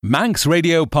Manx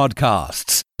Radio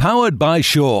Podcasts, powered by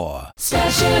Shore. She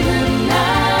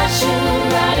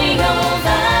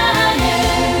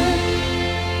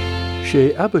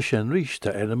Abbyr Shen Reesht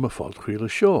ta enam a fault chwile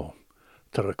Shore.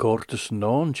 Ta recortus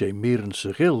non je mieren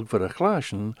se gilg voor a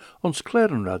glaasjen ons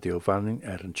kleren radiofanning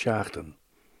een schachten.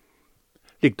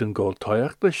 Ik den gold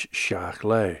toiachtless schaach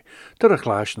lei, ter a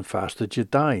glaasjen vaste je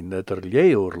dain dat er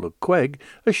leeoorlijk kweg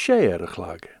a share a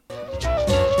glage.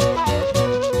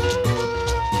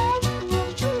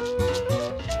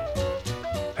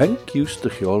 Henk used de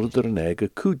geolder een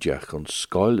eigen koedjach ons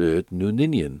skuil uit nu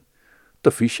ninien.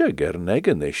 De fische gern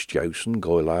eigen is jousen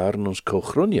goilaren ons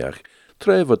kochrunjach,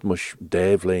 tre wat mush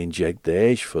devlein jeg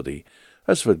deis voor die,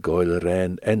 as wat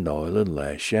goilerein en noilen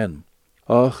lei Shen.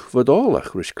 Ach, wat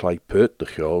allach ris klei put de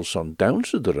geols on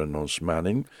downsederen ons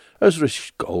manning, as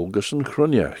ris golgus en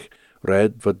chrunjach,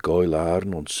 red wat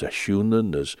goilaren ons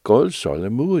sessioenen as goil soile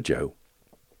moedjou.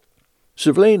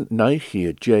 Ze vlein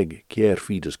neichie jeg keer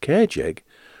fides jeg,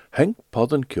 Henk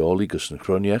podden keoligus en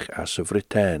chroniach as of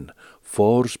retain,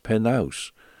 fours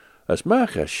penaus. As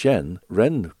mach as Shen,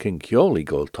 ren kin keoli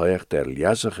goltoiach der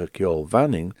liazige keol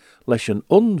vanning, lesh een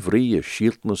onvrije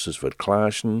shieldness as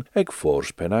verklaasjen eg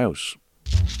fours penaus.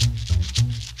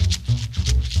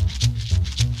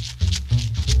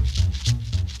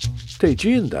 Te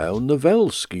giendau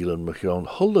novel skielen mechion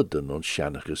hulleden ons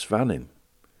shaniges vanning.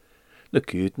 Ne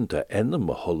kuten te enem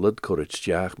me hulled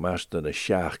korritstjaach masten a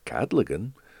sjaach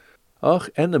kadligen,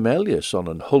 ach enemelius on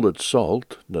een hulled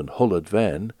salt, een hulled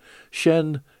van,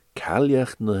 Shen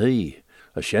kaljach na hi,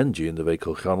 a Shen gien de we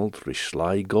cochanelt rish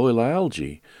sly goil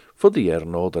algae, for the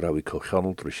noder how we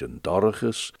cochanelt rish en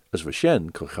dorrigus, as we Shen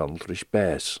cochanelt rish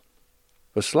bes.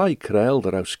 A sly krael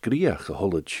der au skriach a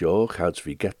hulled shoch houds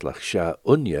vi getlach sha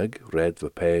unjeg, red we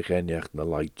pegenjach na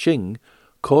lai ching,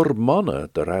 cor monna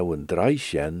der au en dry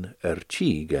Shen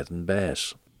chi gedden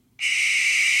bes.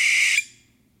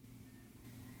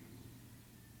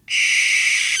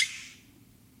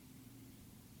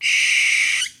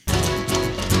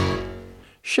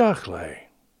 Shachlei.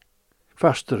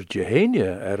 Faster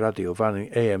Jehania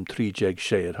radiofanning AM3 jeg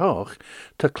Sheer Hoch,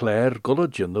 ta Claire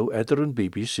Gullaginu eder en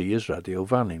BBC is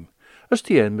radiofanning. As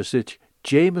die en message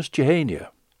James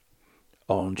Jehania.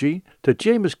 Angie, ta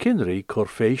James Kinry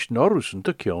corfeesh Norrusen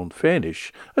te kion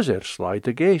fenish, as slide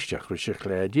a geestjach rische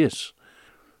glad is.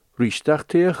 Riestach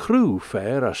te a chru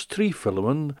fair as 3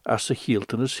 filmen as a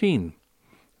hielten as heen.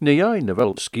 Nee I na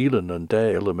wel skielen en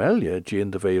de elemelia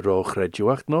gien de vei roch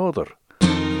redjuach noder.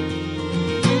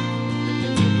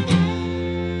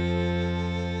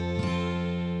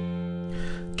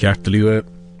 Ceartliúa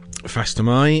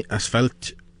festamai as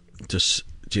felt dus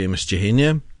James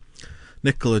Jehania.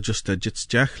 Nicola just a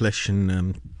jitsteach leis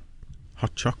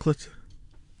hot chocolate.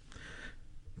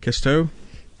 Kisto?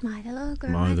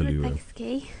 Maidalúa.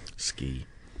 Ski.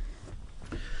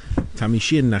 Tammy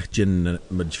Shen nach gin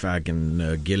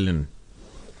mudfagen gillen.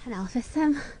 An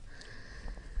alphysem.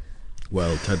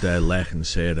 Well, tad lechen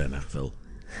sera nach vil.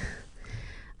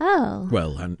 Oh.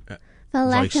 Well, and Fel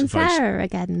Lechen Sarah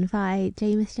again by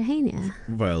James Jehania.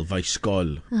 Well, by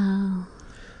Skoll. Oh.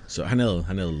 So Hanil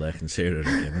Lechen Sarah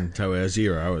again. Tau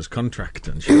 0 hours contract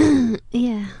and shit.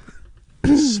 Yeah.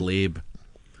 Slave.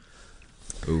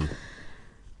 Ooh.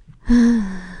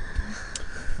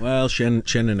 Well, Shen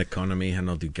in economy,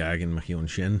 Hanil do gagging machion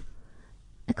Shen.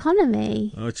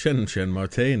 Economy? Oh, Shen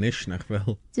Martin ish nach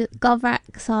wel.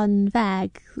 Govrax on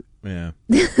veg. Yeah.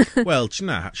 Well,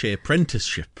 she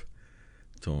apprenticeship.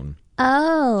 Tone.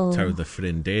 Oh. Tau the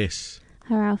friend days.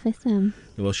 Her alphysem.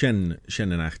 Well, Shen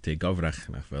en achte govrach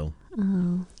nach wel.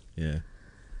 Oh. Yeah.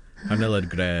 Hanil had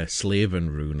gre slaven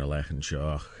rune lechen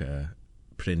shoch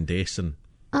prindesen.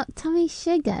 Oh, Tommy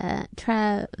Sugar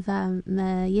tre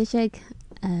me yjig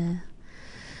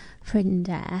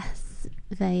prindes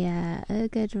ve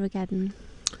good regaden.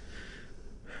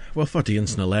 Well, for the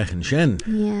insna lechen Shen.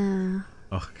 Yeah.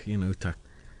 Och, ta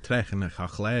trechen a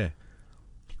chachle.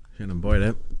 Shen en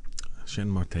boyle. Shen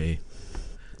Marte.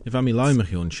 If I'm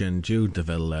limach yon Shen Jude de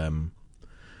vel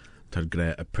tar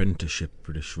gre apprenticeship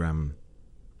British ram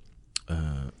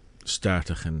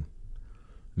startigen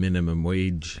minimum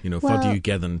wage, for do you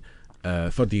get them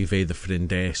for do you pay the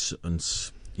frindes and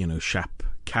shap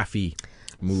cafe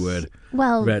moer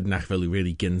red nach vel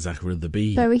really ginsach with the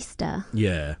bee barista.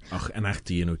 Yeah, och en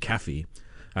achte cafe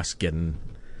as getting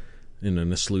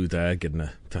na slew there getting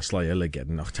a tasla ella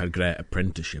getting och tar gre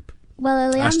apprenticeship.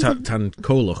 Well, as tan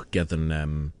koloch getting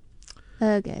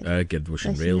Ergid was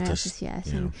in realtus.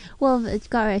 Yes. Well, it's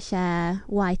got a share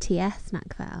YTS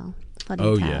snackval.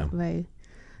 Oh yeah. Row.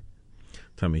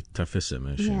 Tammy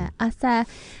tafissim. Yeah. I say,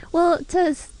 well,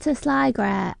 to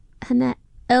sligra,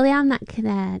 Early am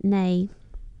that nay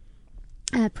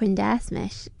Prindes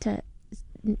mish to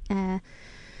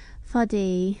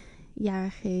foddy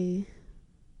Yarahu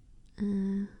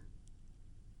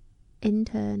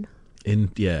intern.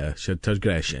 Yeah, should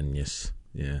touch Shen, yes.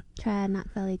 Yeah. Try not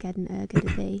very getting good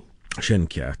to be. Shen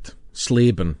cat.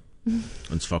 Sleben.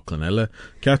 Ons Falkland Ella.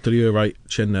 Cat do you right?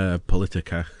 Shen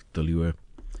politicach do you.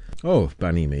 Oh,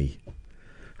 banny me.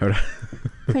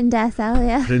 Prindes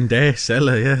Elia. Prindes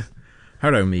Ella, yeah.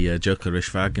 Harrow me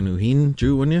jokerish vagan who heen,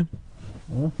 Jew, won you?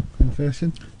 Oh,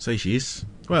 confession. Say she's.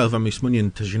 Well, van mis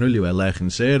munion te genulio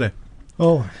lechen sere.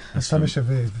 Oh, Samish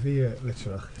via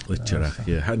literach. Literach,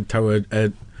 yeah. Han tawa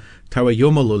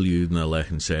yomalulju na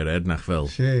lechen sere ednach vel.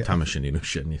 Tamashin in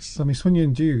Shen, yes. So, mis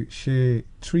Sunyan Jew, she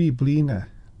 3 blina.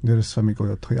 There is some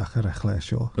go to Yachar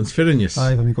Lechlesho. Ons Firinus.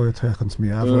 I have go to Yachans me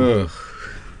avo.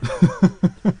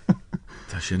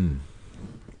 Tashin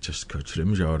just go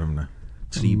trim jorum na.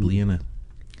 3 blina.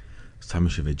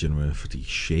 Tamish of Vision for the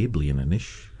she blina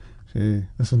nish. She,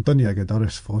 as an Dunya get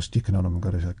Doris for sticking on him,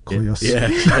 got a coyos. Yeah,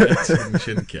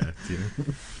 Shen cat,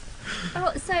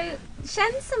 Oh, so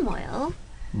Shen Samuel.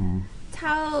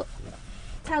 Tau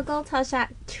gold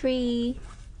tajak 3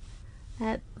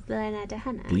 blina de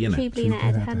henna. 3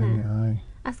 blina de henna.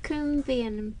 As cum be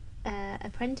an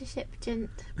apprenticeship gent.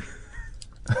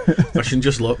 Fashion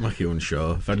just look my own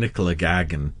show. For Nicola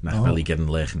Gagan, nach Valley getting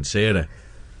lechen sere.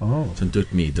 Oh. Sen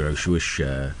doet me dro swish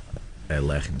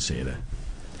lechen sere.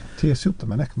 Tea soup the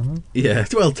manek, man. Yeah,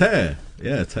 well, te.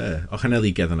 Yeah, te. Och an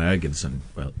Ellie get an Ergenson.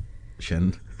 Well,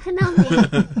 Shen.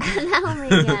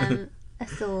 Hanami a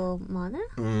soul mana.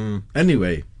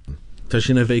 Anyway,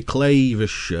 Tashin a ve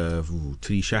clavish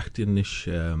 3 shachtinish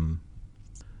I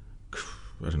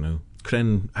don't know.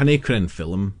 Kren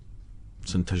film.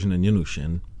 Sen Tashin an ynu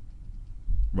Shen.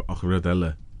 Och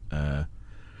redella. Ta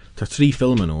 3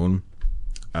 filmen on.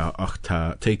 Ach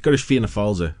ta gurish Fianna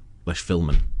Fáilse leis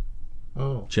filmen.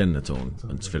 Oh. Shen at on.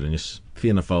 Ans Firinus.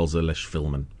 Fianna Fáilse leis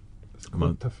filmen.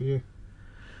 Ta fi.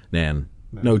 Nen.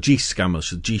 No, Gis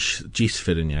scammers. Gis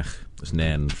Firinach. Is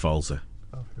Nen Fáilse.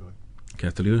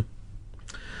 Ketel you?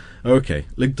 Okay.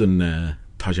 Lig dun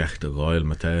tajach de royal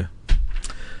mate.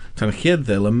 Tan chied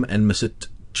dhelum en misit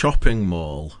chopping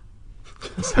mall.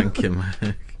 Thank him.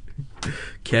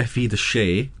 Kefi de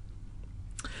she.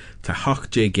 Ta hoch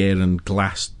je geren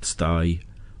glast sty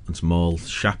and small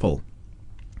chapel.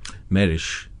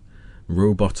 Merish.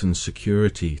 Robot and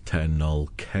security ta null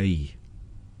K.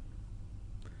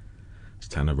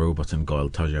 Stan a robot and goil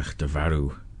tajach de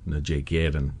varu na je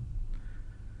geren.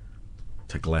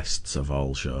 Ta glests of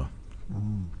all show.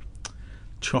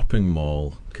 Chopping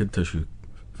mall. Kid tashu.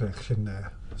 Shen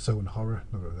zone horror.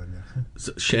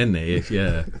 Shen,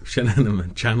 yeah. Shen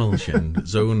and channel Shen.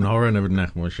 Zone horror never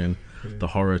nach more Shen. The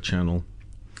horror channel.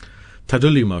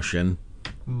 Taduli mo Shen.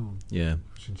 Yeah.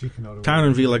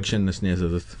 Taran vi like Shen this near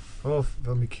that. Oh,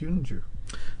 wel me cune you.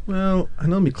 Well, I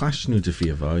know me clash nu to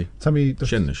fear vi. Tammy the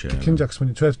Shen the Shen. Kinjaks when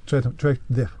you try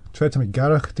to me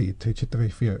garach the teach it the way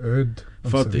fear erd.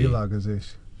 Foddy.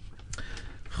 This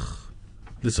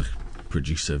This is a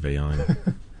producer VI.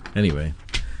 Anyway.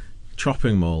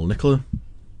 Chopping mall, Nicola.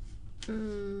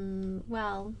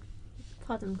 Well,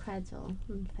 Podem Credle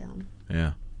film.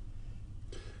 Yeah.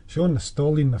 Sean the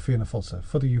Stalin na Fianna Fáilse.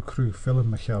 For the you crew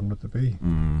film Machan with the B.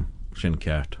 Shen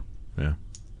cat. Yeah.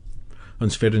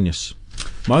 Ons Firinus.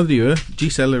 Mother you,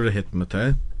 G-seller a hit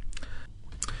mate.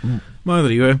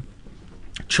 Mother you,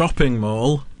 chopping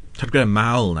mall. Tad gra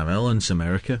mal na vel in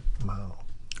America. Mal.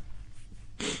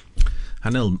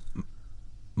 Hanel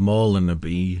mall in a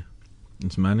B.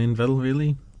 It's Maninville,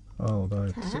 really? Oh,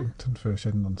 that's ten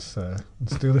version and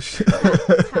steal the shit.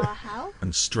 How?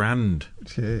 And Strand.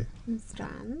 Yeah. And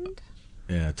Strand.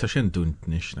 Yeah, Tashin Dunt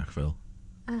Nish Nachville.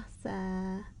 As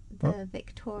the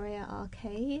Victoria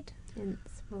Arcade in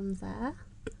Rumser.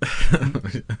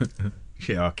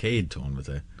 She arcade tone with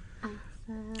it.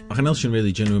 I can also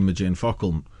really genuine with Jane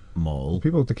Fockle Mall.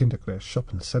 People the Kindergrey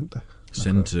shopping centre.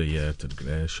 Centre, yeah, to the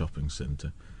Grey shopping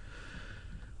centre.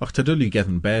 Och, ta dullu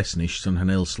getting best nish son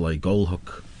hanel sly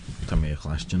goalhook ta me a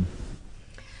question.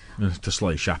 To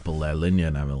sly chapel there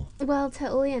linear now. Well, to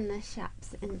all in the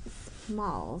shops in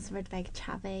malls, Redbeg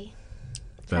Chavy.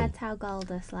 Tread how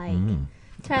gold is like.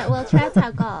 Tread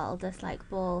how gold is like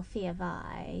ball Fia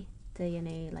Vi, the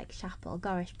like chapel,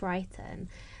 Gorish Brighton,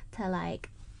 to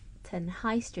like to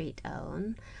High Street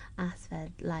own, as for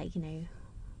like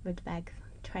Redbeg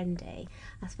trendy,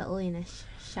 as for all in the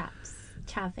shops.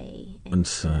 Chavy and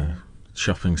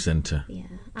shopping centre. Yeah,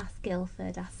 as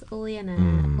Guildford, as all in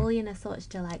a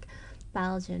sort of like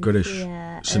Belgian. Goodish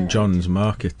St John's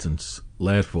Market and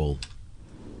Lairthwall.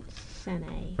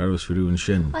 Shenny. Fer was Fiú and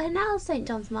Shen. Well, now St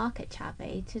John's Market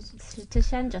Chavy to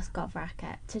Shen just got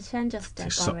racket to Shen just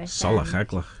gorish. Solach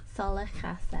aglach. Solach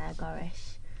as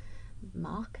gorish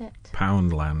market.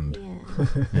 Poundland.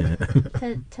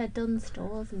 Yeah. to done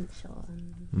stores and sure.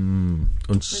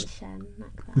 Uns Shen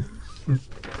like that.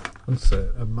 Ons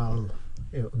a mal,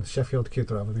 een Sheffield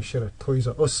kid er we share Toys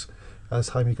R Us as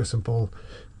Jaime gus en ball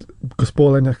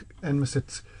en we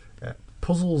sit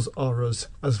puzzles are as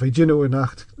we gino in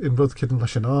nacht in blood kid and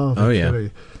lashana. Oh yeah.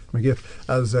 Me get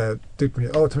as did me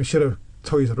to me share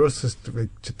Toys R Us is to be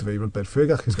real bed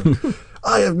figach is going.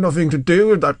 I have nothing to do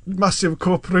with that massive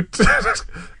corporate.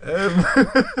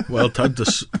 Well,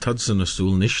 Tud's in a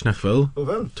stool nish nach wel. Oh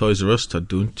well. Toys R Us Tud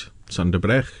doont Sander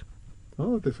Brech.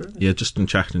 Oh, the fair. Yeah, just in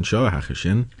Chacht and Shaw hache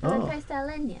Shen. Oh.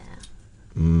 Yeah.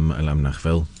 Alam nach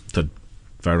wel. Tud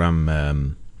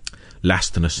varam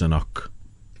lastenus and ok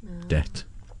debt.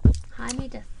 Jaime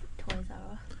just Toys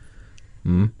R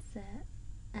Us.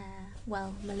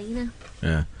 Well, Melina.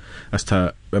 Yeah. As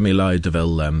ta remi lai de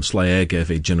vel slyege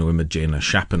ve gino imagine a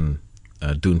shapen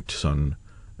doont son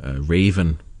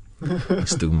Raven.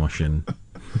 Stu moshin.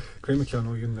 Kramer can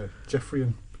know in Jeffrey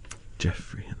and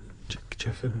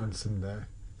there.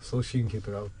 So she can keep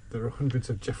it out. There are hundreds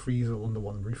of Jeffreys all under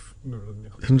one roof.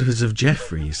 Hundreds of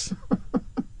Jeffreys.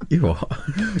 You what?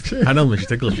 I know Mr.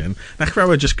 Tiggleton. Nach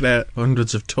rawa just get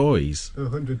hundreds of toys.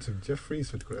 Hundreds of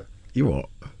Jeffreys would go. You what?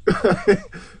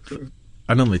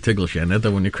 I know my Tiggleton,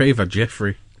 either when you crave a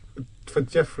Jeffrey. For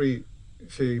Jeffrey,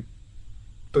 she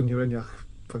done your enyach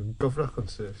for Govrach on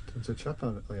the chap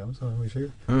on it, I am, so we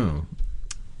see. Oh.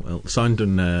 Well, sound on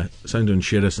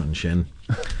Shiras and Shen.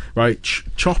 Right,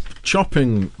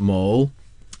 chopping mall,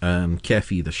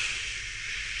 Kefi the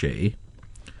Shay.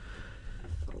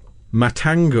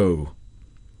 Matango,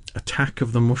 Attack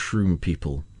of the Mushroom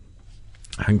People.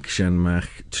 Hank Shen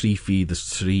mach Trifi the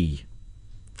Tree.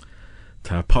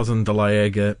 Ta Posan de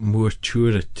Laega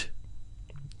Moorturit.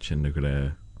 Shen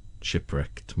the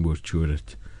shipwrecked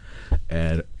Moorturit.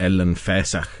 Ellen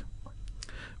Fesach.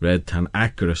 Red tan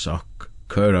Akrasok.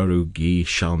 Curaru gi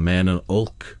Shalmen and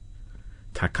Ulk.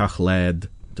 Takach led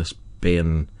this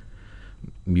Bain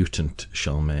mutant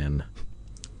Shalmen.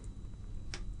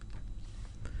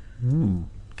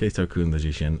 Keito kun the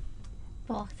Jishin.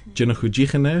 Jinna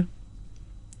Hujika now?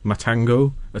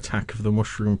 Matango, Attack of the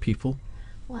Mushroom People.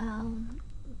 Well,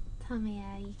 Tommy,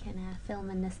 you can film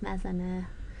in this mezzan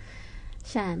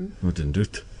Shen. I didn't do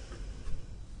it.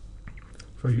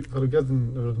 For you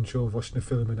getting show of watching a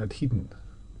film in Ed Hidden.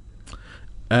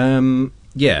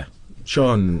 Yeah,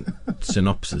 Sean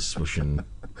synopsis was in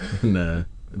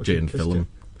Jane film.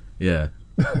 Yeah.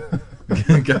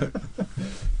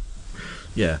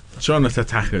 Yeah, Sean at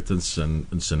Attackert and San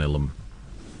Ilum.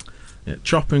 Yeah,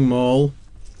 Chopping Mall,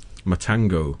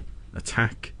 Matango,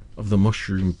 Attack of the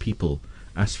Mushroom People,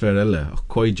 Asferella,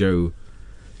 Koijo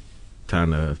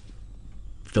Tana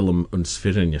film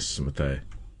unsfirinius matay.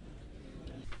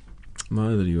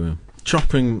 Mother you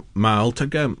Chopping Mall,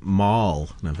 Taga Mall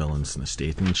na villains in the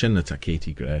state, and Shinna ta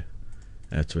Katie Gray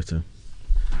Twitter.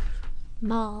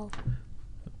 Mall.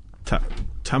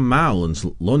 Ta Mal and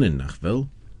Lunin nachville.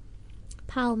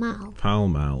 Pall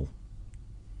Mall.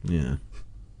 Yeah.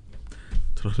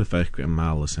 Trach the fech gre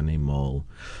Mal as any mall.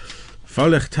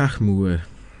 Faulich tach moer.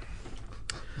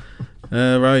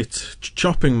 Right.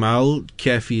 Chopping Mall,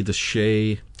 Kefi the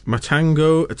Shay.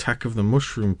 Matango, Attack of the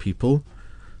Mushroom People.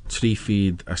 Tree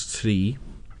feed as tree.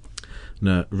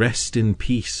 Na Rest in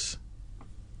Peace.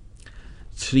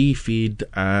 Tree feed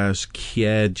as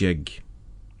Kiejeg.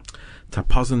 Ta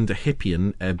posan de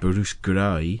Hippian Bruce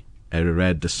Gray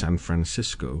red de San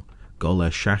Francisco. Gola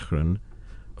Shachran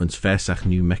uns Fesach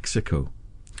New Mexico.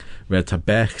 Red ta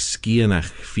bech skianach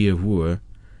fia woer.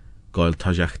 Gol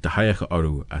tajach de hayach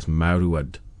oru as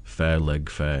Maruad fair leg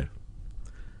fair.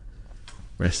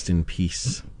 Rest in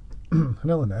peace.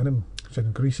 Hanel and Adam.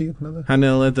 Shen greasy another.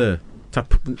 Hanel ede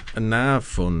tap a nav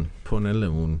fun pun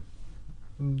eleun.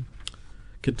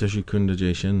 Kitashi kunda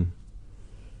jeshin.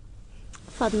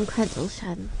 Fodden credel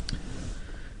Shen.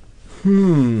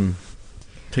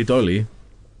 Te dolly.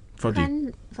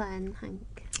 Foddy. Fun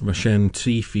Hank. Rashen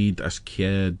tree feed as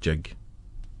Kiejeg.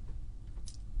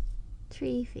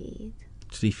 Tree feed.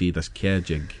 Tree feed as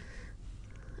Kiejeg.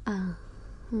 Oh.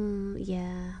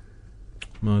 Yeah.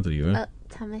 Mother you.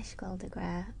 Tamish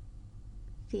Goldegra.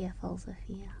 Fear falls of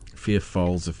fear. Fear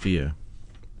falls of fear.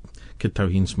 Kid tau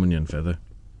hin smunion feather.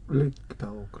 Lik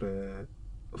tau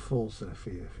falls of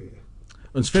fear.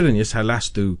 Ons Firinis ha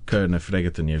lastu Kerna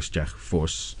Fregaton Jack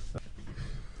Force.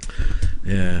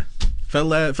 Yeah.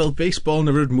 Fel baseball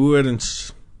na rud moer and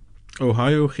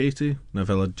Ohio, Katie? Na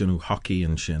fel ydyn nhw hockey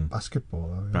and Shen. Basketball.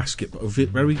 Basketball.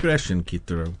 Rhaid i Gresham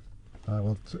cyda nhw.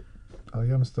 Wel, a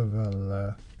iamster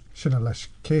fel Shen a leis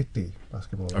Katie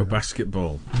basketball. Oh,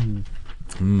 basketball.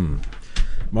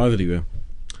 Maedd yw e.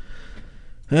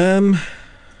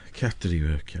 Catr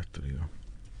yw e.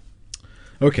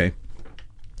 Okay.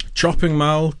 Chopping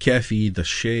Mal, Kefi the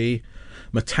Shay.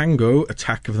 Matango,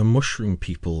 Attack of the Mushroom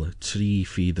People, 3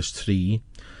 feeders 3.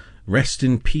 Rest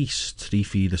in Peace, 3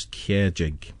 feeders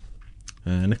Kierjig.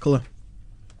 Nicola?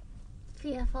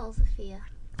 Fear falls of fear.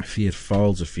 Fear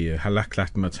falls of fear.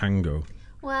 Halaklat Matango.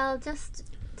 Well, just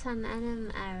tan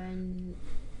enam Aaron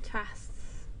Tras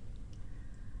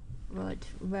Rod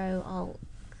Ro Olk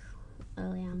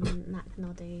William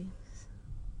MacNodu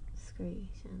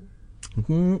Screech.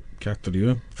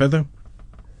 Catr Feather?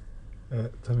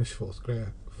 Tamish false, grey.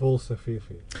 False of fear.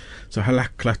 So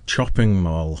Halaklat Chopping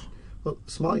Mall. Wel,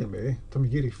 smile me, tam I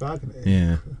giri fag yn e.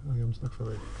 Yeah. A iamster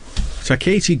fel So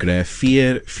Katie Gray,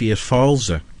 Fear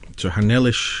falls. So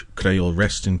Hanelish Grey'll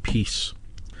rest in peace.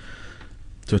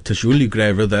 So Tashuli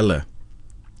Gray Rodella.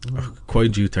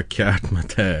 Quite you ta cat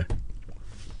mate.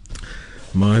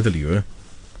 Maedd yw e.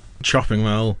 Chopping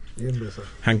Mal. Ian Besser.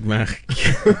 Hank Mach.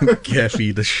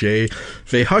 Kefi the Shay.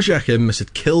 Fe hosiach him mis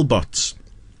it Killbots.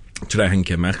 Tre Hank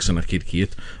Mach san ac i'r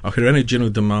cyd. Ac yr enw gynnu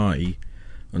dymai.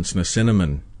 Ond sy'n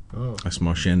cinnamon. Oh. As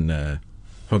mar sin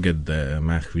hugged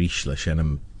Mach Reesht le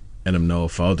sin enam no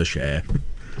father share.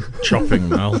 Chopping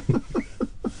Mal.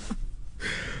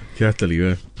 Ceatal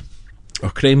yw e. O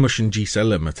creu mar sin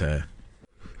Gisela mate.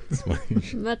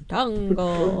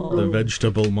 Matango. The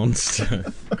vegetable monster.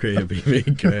 Creu a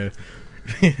big.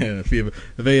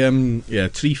 Fe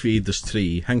 3 feeders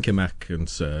 3. Hank Mach and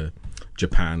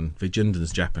Japan. Fe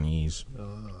Jinden's Japanese.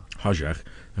 Hojach.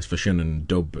 As for sin and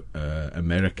dub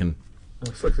American.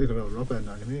 It's like fel Robin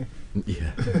ag yn e.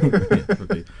 Yeah.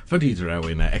 Fyddi draw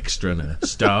in extra na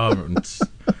star and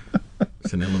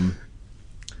sy'n ilm.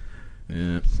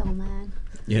 Yeah. Showman.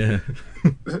 Yeah.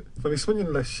 Fan I smynio'n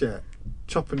leis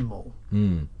Chopping Mall.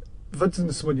 Fyd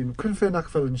yn smynio'n cyn fe nac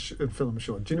fel yn ffilm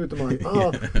Sean. Dyn nhw dyma,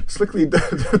 slickly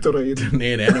dyrraid.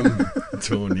 Ne'n enam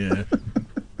tone, yeah.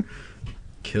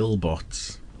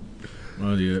 Killbots.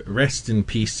 Well, yeah. Rest in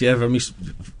peace. Yeah, for me...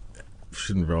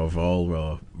 Sy'n ro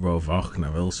fach na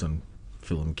fel sy'n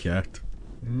ffilm ciart.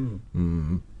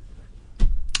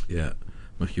 Yeah,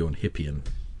 mae chi'n hippian.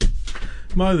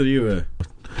 Maedd yw e.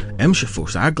 Emsio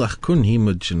ffos aglach cwn hi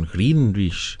myd sy'n grin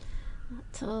rys.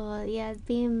 To, yeah,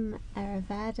 bím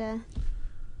Aravada.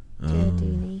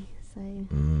 Joduni, so.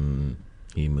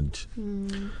 Hi myd.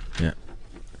 Yeah.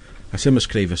 A sy'n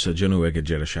ysgrifo sy'n dyn nhw ag a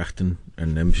Jerry Shachten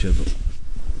yn emsio.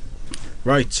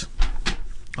 Right.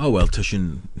 Oh well,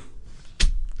 tysyn...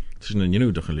 Tysyn yn ynw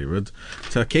dych yn lirod.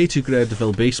 Ta Katie Gred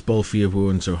fel baseball fi o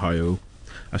yn Ohio.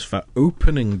 As fa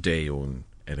opening day o'n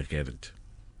ergerd.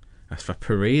 As fa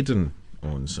paraden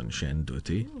o'n sy'n Shen dwi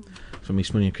ti. So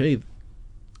mis mwyn i'n creid.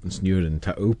 Yn sniwr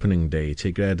ta opening day. Te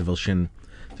Gred fel Shen.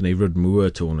 Dyn ei ryd mwa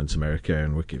tôn yn America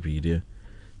yn Wikipedia.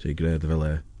 Te Gred fel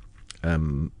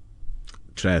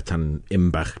tre tan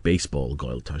imbach baseball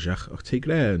goel tajach. Och te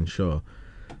Gred yn sio.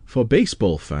 For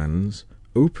baseball fans...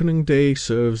 Opening day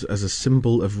serves as a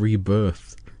symbol of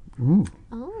rebirth. Ooh.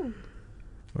 Oh.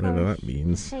 Whatever that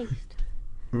means. Taste.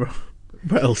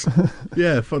 Well,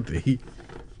 yeah, funny.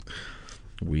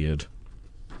 Weird.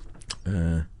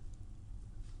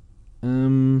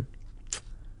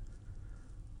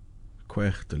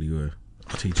 Quech de liwe.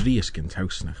 Ti dries gynt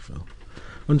hausnach fel.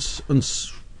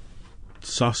 Ons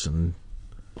sassen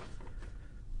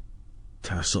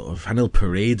ta sort of hanel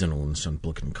parade yn ons yn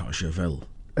blwg yn cosio fel.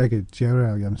 Ege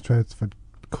Gerald jam stret för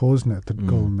kosnet att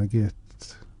gå med get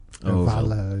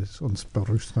valla ons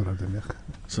berusnar av den.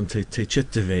 Så te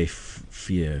chitte ve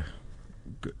fie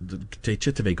te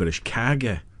chitte ve gorish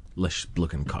kage lesh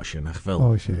blwg caution ach fel.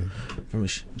 Oh shit.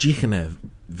 Mish jichene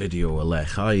video a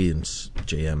lech ians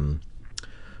JM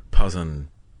Pazan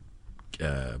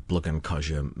blwg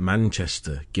caution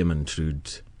Manchester Gimmon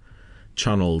Trud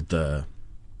channel de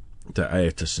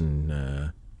Aertus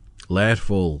and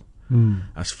Lairful.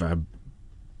 As for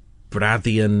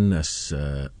Brathian, as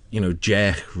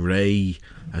Jech Ray,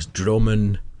 as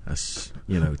Drummond, as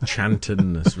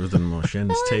Chanton, as Rhythm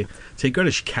Moshens. Te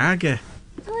Gorish Kage.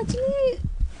 Well, do you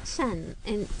Shen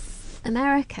in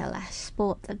America less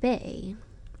sport a bee?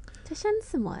 To Shen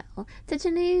some well. Did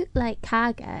you know like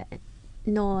Kage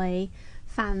noi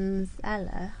fans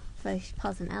Ella for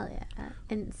Posen Elliot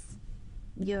in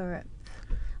Europe?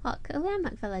 What William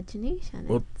McVilla do you know Shen?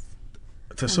 Well,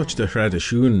 ta such the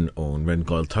tradition on when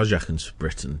Gael Tajach in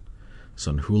Britain,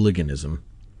 son hooliganism.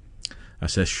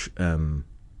 As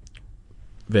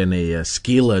when a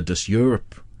skila dus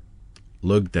Europe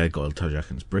lug de gold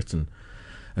tajachens Britain.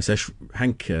 I says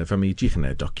Hank van me jichen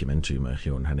a documentary me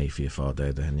gewoon han efie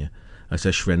father de henje. I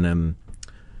says when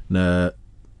na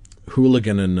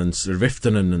hooliganen en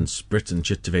riftenen en Britain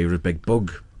jit ve a big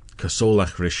bug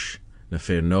kasolach rish na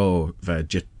fair no va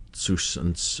jit sus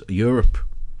en Europe.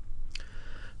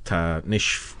 Ta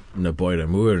nish na boyra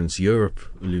moorens Europe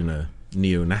luna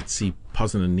neo-Nazi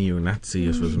posin a neo-Nazi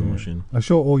as was an machine. I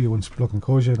sure all you once plug and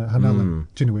cause you hanel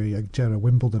genuine like Jerry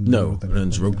Wimbledon. No,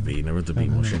 runs rugby na rugby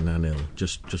machine hanel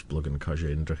just plug and cause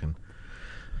in drachen.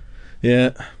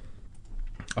 Yeah.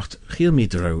 Ach, heel me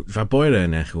eruit. Va boyra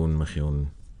en gewoon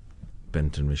machine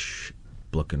benten wish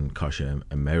plug and cause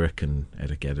American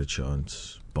get a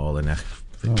chance ball in echt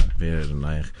weer een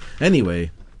eigen.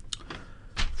 Anyway.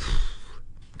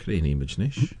 Kreeg image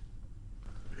nish.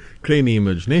 Kreeg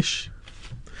image nish.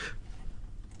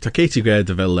 Ta Katie Gray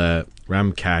de wel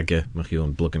Ram Kage mag je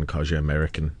een blog en cause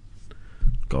American.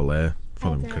 Gol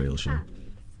van hem creation.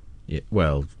 Yeah,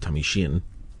 well, Tommy Shen.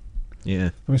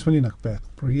 Yeah. I mean, when you bet,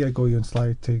 but here go you and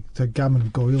slide to gammon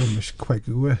goil and mish quite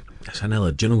good.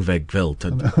 Sanella Juno veg vel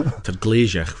tad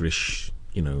glazjach rish,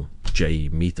 you know, J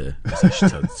meter.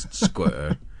 Tad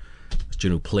square.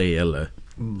 Juno play ella.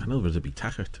 Sanella would be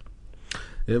tachert.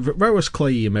 Where was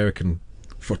Clay American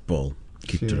football?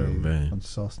 Keep on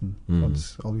Soston,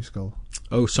 once Oluskull.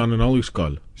 Oh, son and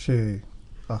Oluskull. She,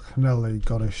 ach, Nelly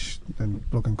Godish, and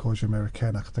Blog and Coach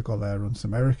American, ach, the goal runs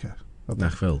America.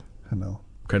 Nachville. Hanel.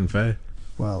 Ken fair.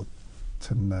 Well,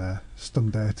 ten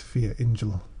stunned out via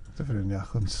Angel, the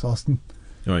Virinjach on Soston.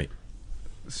 Right.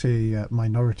 She,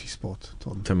 minority sport.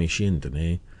 Tommy Shen,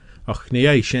 didn't Ach,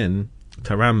 nee, Shen,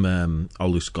 Taram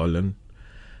Oluskullen,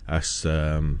 as,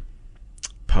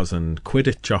 Pasan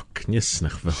Quidditch jock nis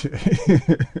nachvel.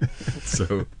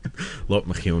 So lot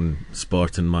me gewoon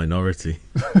sport and minority.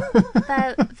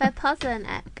 Fe pasan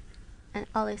ek an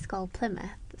Oluskull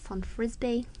Plymouth. It's on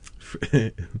Frisbee.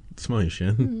 It's my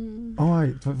Shen. Oh,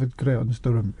 I would great on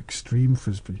Durham extreme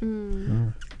Frisbee.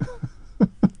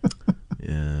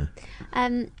 Yeah.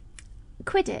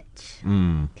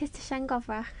 Quidditch. Kist Shen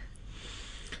gofrach.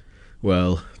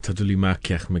 Well, taduli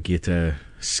makiach me get a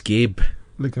skabe.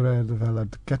 Like around the vela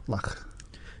getlach.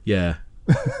 Yeah.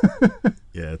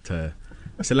 Yeah,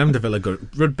 Salam de vela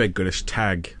rudbeg gurish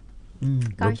tag.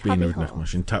 Rugby nerdnach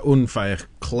machine. Ta unfair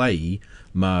clay,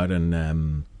 maar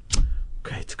een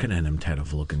great kan hem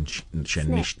terrible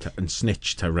and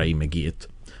snitch ta ray magiet.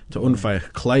 Ta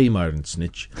unfair clay maar een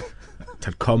snitch.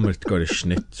 Ta kommer gurish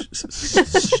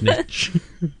snitch.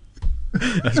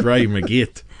 As ray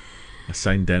magiet. A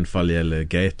sign den faliele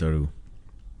gate or.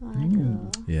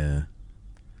 Yeah.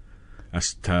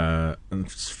 As ta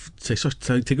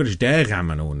tigurish der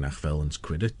ramen on nach fel and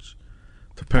Quidditch.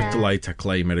 Ta pertalite ta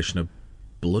clay merish na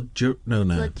blood no.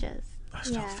 Bludges.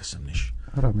 That's not for some nish.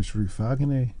 Ramish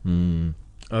Rufagane.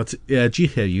 Yeah, do you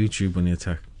hear YouTube when you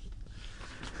attack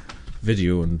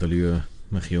video and the lure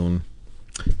machion?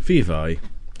 Fivai.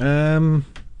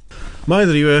 My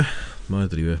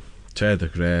the Ted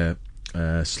the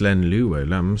Slen Lue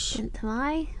lambs. Didn't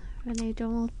I? Renee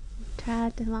Donald.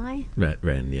 Trad am I?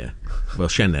 Ren, yeah. Well,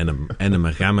 Shen enam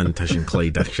a gammon tashin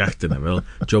clay dach shachten well.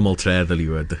 Jummel trad the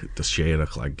lue the share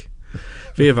lag.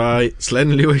 Fivai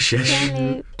Slen Lue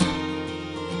shesh.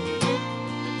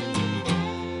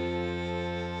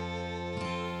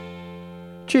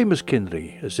 James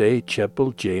Kinry as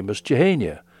Chepel James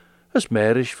Jehania, as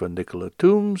Marish van Nicola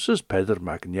Toombs as Peder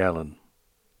Magnallen.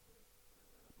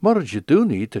 Mar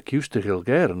Jaduni te Custa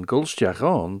Gilgaren Gulstjach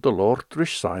on the Lord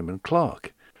Trish Simon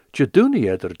Clark. Jaduni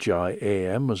eder Jai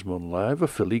AM as mun live a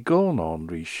Philly gone on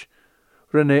Reesht.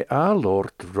 Rene a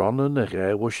Lord ronnen a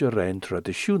gay was a rein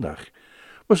traditionach,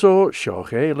 maar so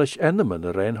shach lish enemen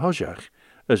a rein hojach,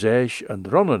 as eish and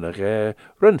ronnen a gay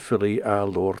ren Philly a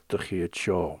Lord de geet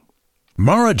shaw.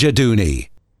 Mara Jaduni.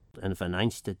 En van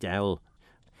einste duil.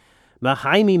 Maar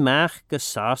hij mi maag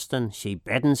gesasten, she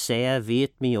bedden zeer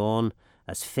weet me on,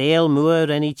 as veel moer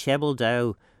en I chebbel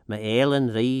dou, me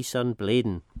eilen ries on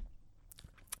bleden.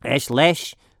 Es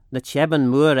lesh, the chebben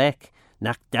moer ek,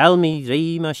 nach dal mi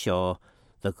rie ma shaw,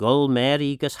 the gull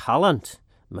Mary gus Holland,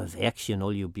 me vection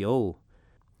ol you bio.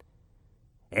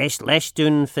 Es lesh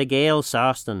dun vergeel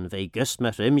sasten, ve gus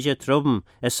me rimje trubben,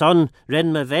 a son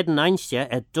ren me vedden einstje,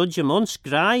 a dudje mons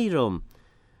grai rum.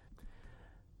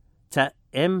 Ta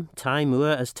tai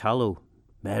moer as tallow,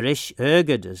 merish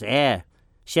erged as air,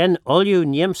 shen ol you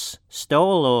nymphs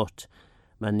stolort,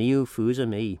 ma nieuw fuze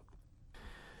me.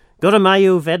 Gura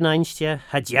mayu vednainstje,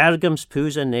 had jargums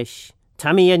puza nish,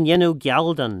 tammy en yenu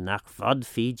gyaldan, nach vod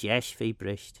fi jesh fi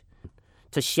brisht.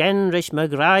 Ta shen rish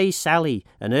magrai sally,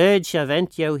 an urge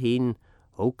avent yo heen,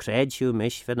 O credju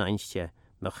mish vananstje,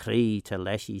 me chrie te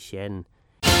leshi Shen.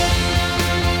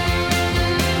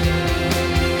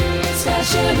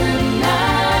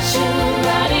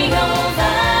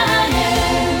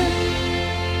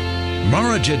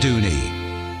 Morajadooney.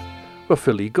 We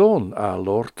Philly gone, a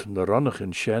Lord na rannach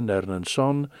in Shen en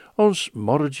son, ons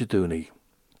Morajadooney.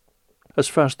 As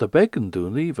fast a bacon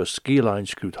dooney, was skielijn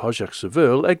scoot hojach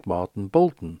seville eg Martin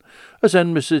Bolton, as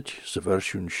en message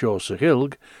seversion shaw se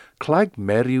hilg, clag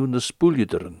meriw na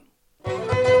spoeliederen.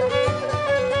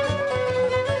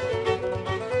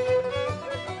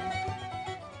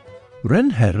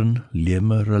 Ren herren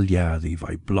limmer a liadi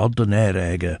vai blood an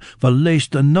ege, va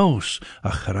leest a nos,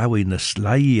 ach rawi na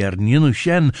slai ninu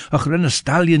Shen, ach ren a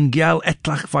stallion gal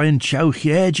etlach vai an chow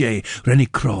chieje, renny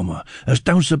croma, as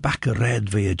down se back a red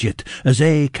vai a jit, as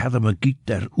cadam a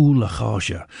giet oula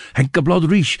chasha, henk a blood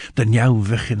Reesht den jou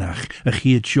vichinach, a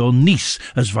chiet sho nis,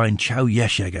 as vai an chow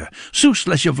yeshega, soos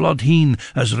lesh a vlod heen,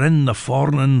 as ren na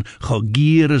fornen,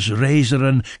 chogier as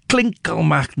razeren,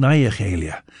 klinkelmacht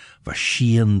naiegelia. Va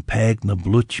shean peg na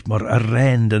bluch mar a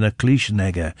rend en a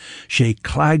clishnegge, she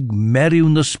clag meriw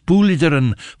na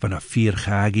spoelideren van a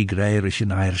vierchagi greirish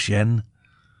in air Shen.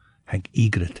 Henk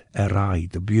Ygritte rai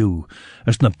de bew,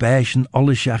 as na beishen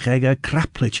allishach egge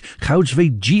kraplich, gouds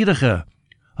ve gierige.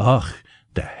 Ach,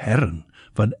 de herren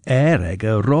van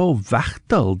egge ro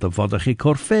wachtel de voddige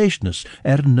korfeesnes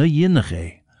na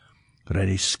jinnige.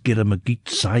 Renny skidder me giet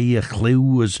saai a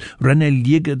chlew as renny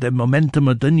liege de momentum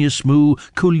a dunje smoo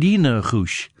coolina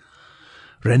choosh.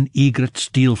 Ren Ygritte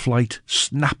steelflight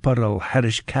snapper al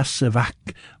herish casse vac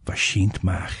vashint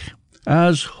mach.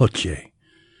 As hutje.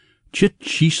 Chit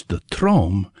sheest de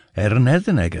trom an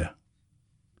eddenegge.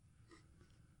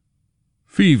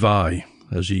 Fie vai,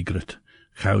 as Ygritte,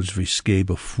 gouds vi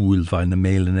skebe fool vai na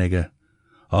melenegge.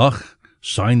 Ach,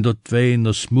 sein dot vei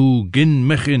na smoo gin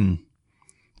mechin.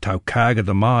 Tau kager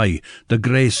de mai, de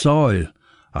grey soil,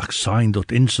 ach sein dot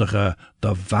insige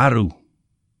de varu.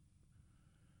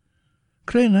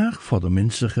 Krenach for de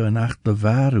minsige nach de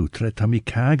varu tret ham I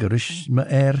kagerish me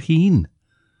heen.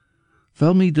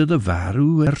 Vel mi de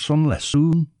varu son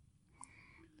lessoen.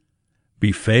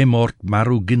 Bi femort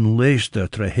maru gin leeste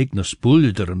tre hig na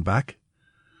spoelderen bak.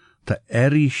 Te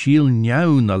shiel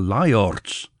njau na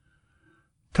laiorts.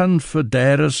 Tan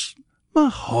verderes ma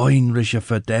heinrische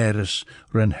verderes,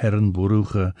 ren herren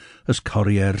boruge, as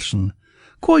corriersen.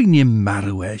 Quoi nie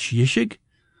maru yishig?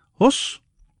 Us?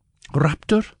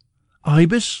 Raptor?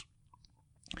 Ibis?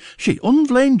 She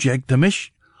unvlein jeg de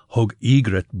mish, hog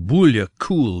Ygritte boelje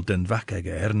cool den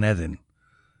wakkege nedin.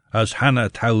 As Hannah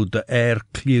tau de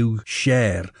clew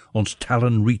share ons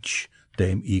talon reach,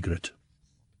 dame Ygritte.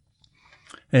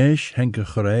 Esh henke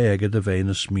chreege de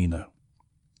Venus mina.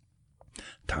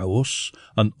 Taus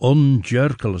an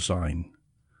onjerkel zijn.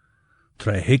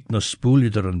 Tre hig na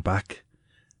spoeliederen bak,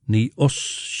 ni us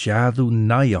shadu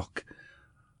naiok,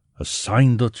 as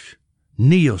sein dut,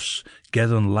 ni us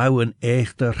gedden lauwen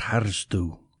echter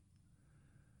harsdu.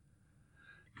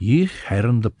 Jich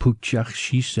herren de putjach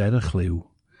schies a chlew,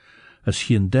 as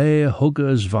hien dee hugge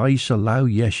as vais a lau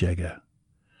yeshege,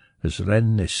 as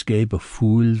ren escape a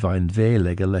fool vain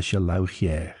veelege lesje lau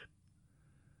chier.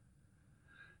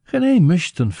 Geen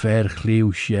mist een fair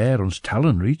chlew share ons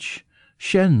talon reach,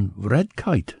 Shen red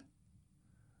kite.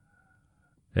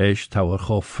 Esh tower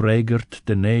go fregert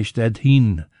de neest ed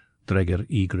heen, dregger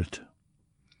Ygritte.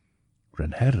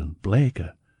 Ren herren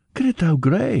bleke, krit au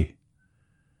grey.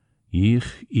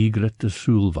 Ich Ygritte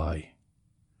soelwai.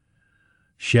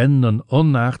 Shen een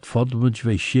onnacht fodmuj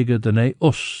we shigge de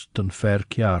us ten fair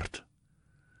kjaart.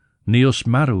 Nios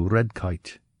maru red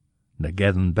kite, ne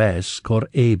gedden bes cor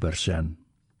Abbyr Shen.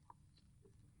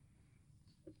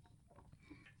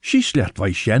 She slecht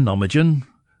wij Shen ommejen,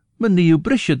 me nieuw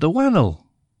brisje de wannel,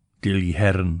 dil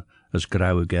herren as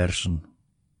grauwe gersen.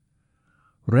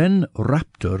 Ren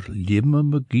raptor limme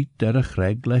me giet der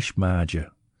greg lesh maje.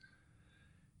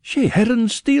 She herren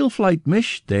steelflight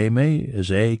mish, me as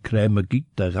kre me giet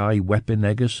de gai weapon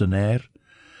egges en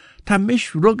Ta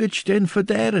mish ruggage den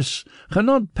verderes,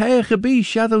 genod pege bi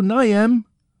shadow naiem.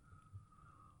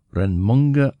 Ren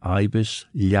munge ibis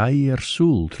ljai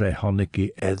soel tre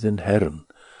honneke Edden herren,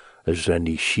 as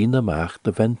renny shine maag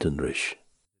de ventenrish.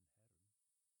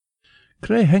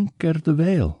 Kre henker de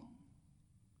veil.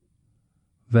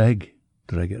 Weg,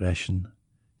 dregger eschen,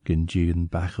 gin gien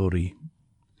bachori.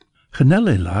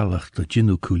 Genelle lalach de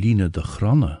ginu coolina de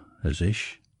granne, as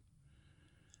ish.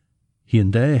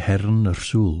 Hien de herren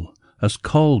soel, as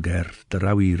kolger de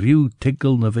rawi riw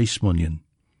tigel na veismunien.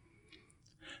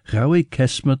 Gawi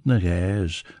kesmet na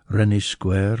reis, renny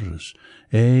squares,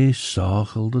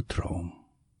 sagel de trom.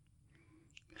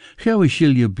 Gauw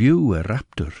shil je bew a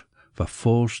raptor, va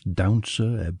forced downse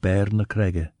a berne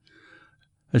kregge.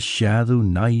 A shadow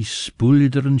nigh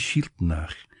spoelider en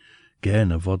shieltnach,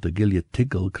 gane wat de gilje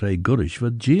tiggle krijg gurish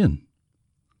wat gien.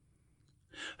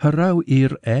 Harau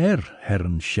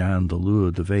herren shaan de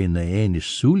lure de veen na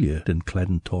enis soelje den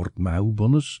kledden tort mouw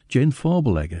bunnes, Jane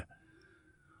forbelegge.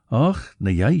 Ach, na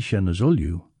jij shen as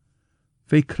ulju,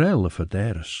 ve krelle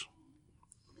verderes.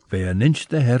 Ve een inch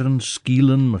de herren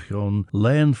skielen mechon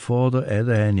leen voor de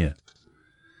henje.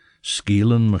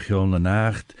 Skielen mechon een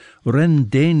nacht, ren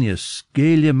denje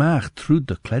skeelje maag through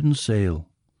de kledden sail.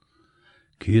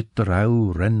 Kiet de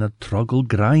rauw renne troggel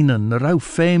greinen, de rauw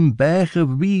feem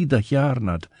bege wie dat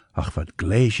jarnad, ach wat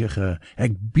gleesige,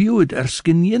 ek buwd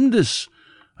skinjendes,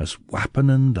 as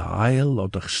wappenen de eil of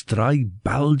de strai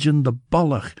balgen de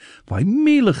ballach, wij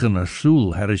meeligen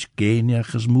soel is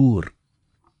geniach as moer.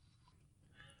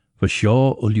 We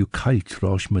sjaa ul ju kalt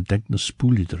roos me denk na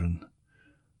spoelideren,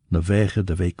 na wege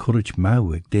de wei courage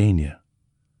mouw ek denje.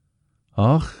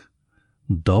 Ach,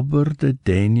 dobber de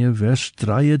denje ver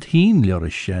straiet heen, lor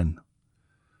Shen.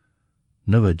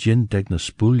 Na we gin denk na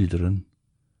spoelideren,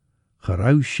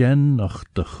 gerau Shen ach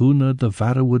de groene de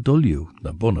varwe dulju,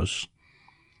 na bonus.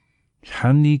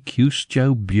 Hanny kiust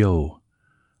jou bio,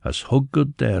 as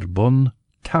hugged der bon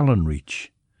Talonreach,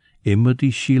 immer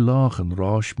die schilagen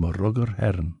roos me rugger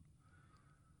herren.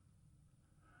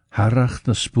 Harach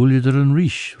na spoelideren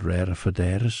Reesht rare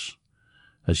verderes,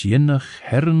 as jinnach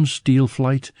herren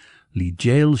steelflight, li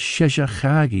jail shesha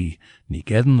chagi, ni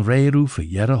gedden reiru for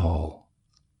jere hall.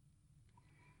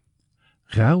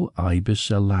 Gauw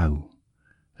ibis a lau,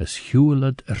 as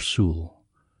huwelad soel,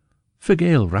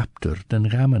 vergeel raptor den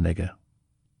ramenegge.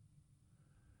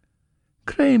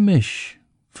 Krei mish,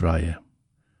 vrije,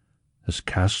 as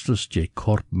castus je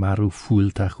korp maru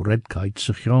fueltach redkite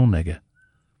sich jonegge.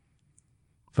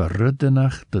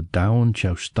 Verruddenach de down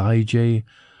chau staije,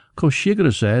 ko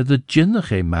shigre zei de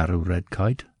jinnach maru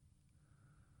redkite.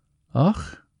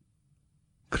 Ach,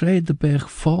 krei de berg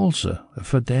valse, a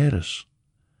verderes.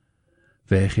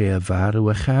 Weg a varu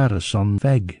a gares an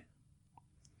weg.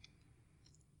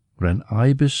 Ren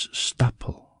ibis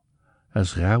stappel,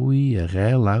 as raui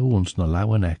a lau ons na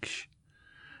lauwen eksch,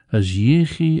 as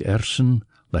jichi ersen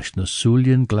les na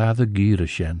soelien glade gieren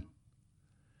Shen.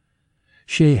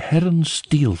 She herren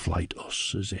steelflight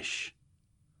us as ish.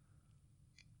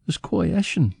 As koi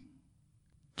eshen.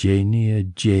 Janie a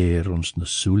jeer ons na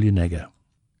soelien egge.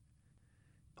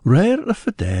 Rare a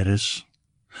verderes,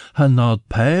 ha nod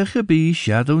pege bi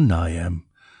shadow naiem,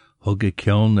 hugge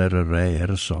kion a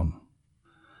rare son.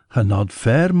 Ha nod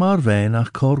ver maar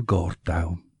weinig kor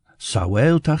gortau,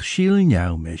 saweltach schiel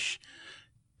njau mish,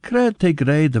 kred te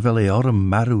grede wel e arm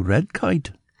maru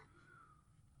redkite.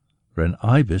 Ren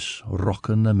ibis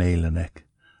rocken na melenek,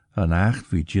 an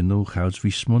acht wie jinno gouds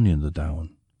wie smunjen de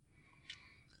down.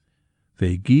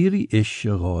 Ve giri ish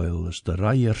a roil as de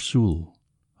raier soel,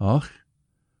 ach,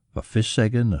 va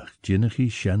fisseggen ach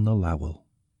jinnichi Shen na lawel.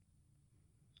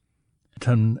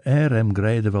 Tan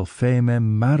grede wel feem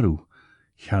maru,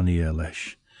 Channy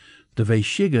lesh, de ve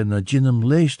shigge na jinnum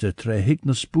leeste tre hik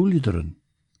na spoelideren.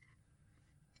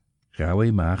 Gauw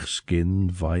maag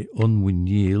skin vai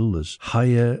unwiniel as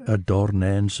haie a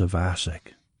dornen sa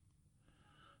vasek.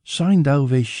 Sein dau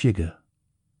ve shigge.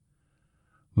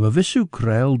 Me vissu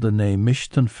krel de ne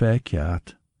mishten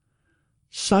fekjaat.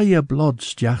 Saie blod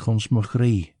stjach ons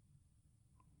magri.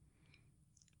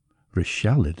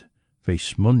 Rishalid ve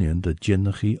smunjen de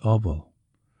jinnichi obel,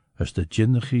 as de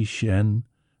jinnichi Shen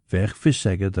weg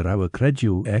vissegge de rauwe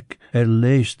kredju ek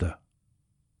leeste.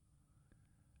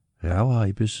 Rauw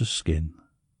ibis a skin,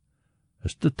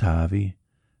 as de tavi,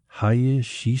 haie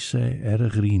shise a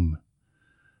griem,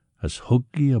 as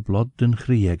huggi a blod den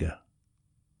griege.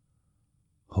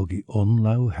 Huggi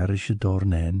onlau herrische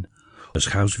dornen, as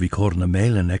gauws wie korne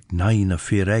melen ek nain a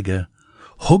egge,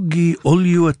 huggi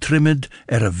ulju a trimmed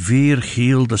a veer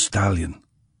giel de stallion.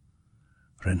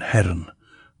 Ren herren,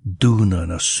 doene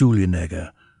na soelien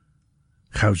egge,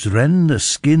 gauws ren de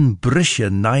skin brisje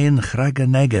nain gragge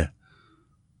negge.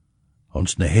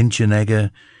 Ons na hintjen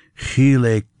egge, giel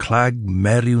klag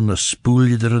meriu na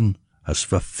spoeljederen, as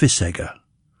va fissegge,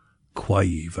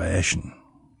 kwai va eshen.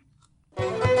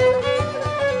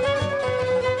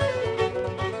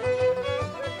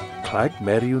 Klag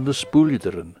meriu na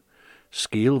spoeljederen,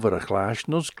 skiel var a glaas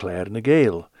nos klaar na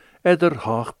geel, edder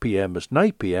half PM as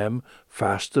 9 PM,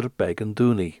 faster begen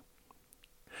dooney.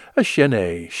 As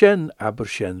Shen Abbyr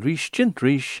Shen Reesht jint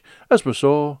Reesht, as we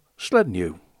saw, sled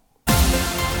new.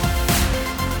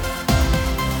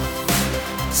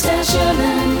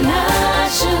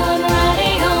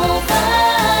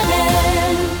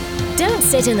 Don't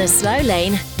say sit in the slow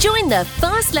lane? Join the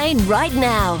fast lane right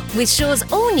now with Shaw's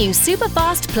all-new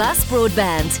Superfast Plus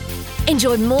broadband.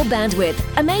 Enjoy more bandwidth,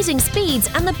 amazing speeds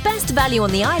and the best value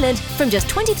on the island from just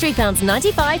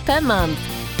 £23.95 per month.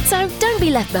 So don't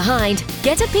be left behind.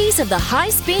 Get a piece of the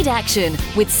high-speed action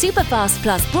with Superfast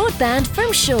Plus broadband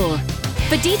from Shaw.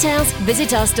 For details,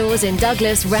 visit our stores in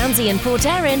Douglas, Ramsey and Port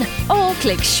Erin or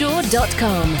click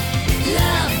shaw.com.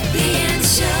 Love being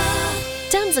Shaw.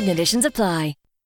 Terms and conditions apply.